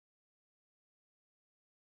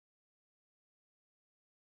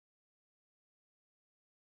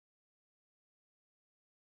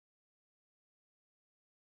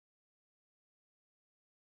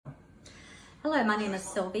Hello, my name is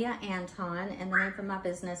Sylvia Anton, and the name of my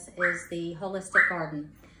business is The Holistic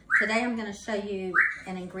Garden. Today I'm going to show you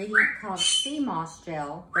an ingredient called sea moss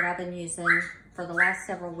gel that I've been using for the last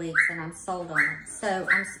several weeks, and I'm sold on it. So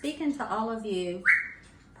I'm speaking to all of you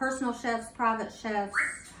personal chefs, private chefs,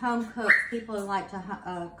 home cooks, people who like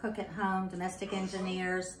to cook at home, domestic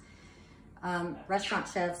engineers, restaurant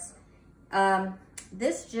chefs.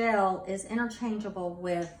 This gel is interchangeable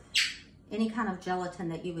with any kind of gelatin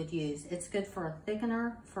that you would use. It's good for a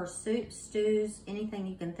thickener, for soups, stews, anything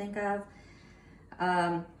you can think of.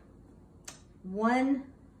 1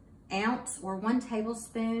 ounce or 1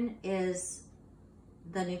 tablespoon is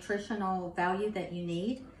the nutritional value that you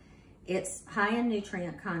need. It's high in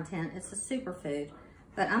nutrient content. It's a superfood,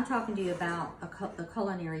 but I'm talking to you about the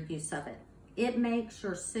culinary use of it. It makes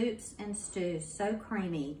your soups and stews so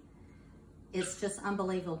creamy. It's just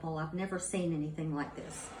unbelievable. I've never seen anything like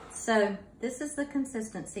this. So this is the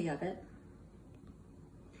consistency of it.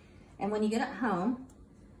 And when you get it home,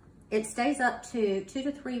 it stays up to 2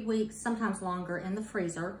 to 3 weeks, sometimes longer in the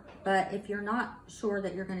freezer. But if you're not sure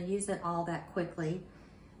that you're going to use it all that quickly,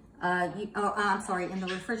 in the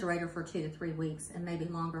refrigerator for 2 to 3 weeks and maybe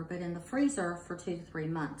longer, but in the freezer for 2 to 3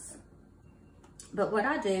 months. But what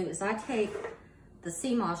I do is I take the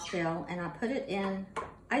sea moss gel and I put it in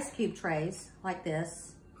ice cube trays like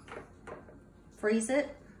this, freeze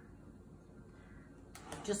it,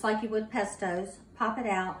 just like you would pestos, pop it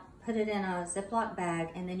out, put it in a Ziploc bag,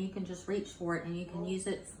 and then you can just reach for it and you can use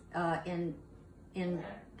it in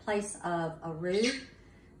place of a roux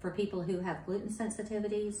for people who have gluten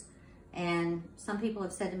sensitivities. And some people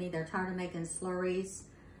have said to me they're tired of making slurries.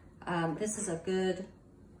 This is a good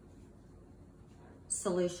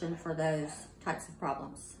solution for those types of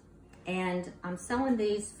problems. And I'm selling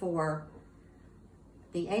these for,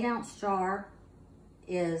 the 8-ounce jar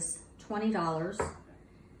is $20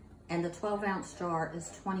 and the 12-ounce jar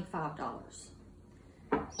is $25.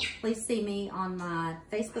 Please see me on my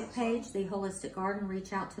Facebook page, The Holistic Garden.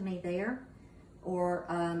 Reach out to me there, or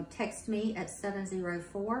text me at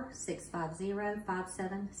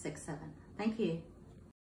 704-650-5767. Thank you.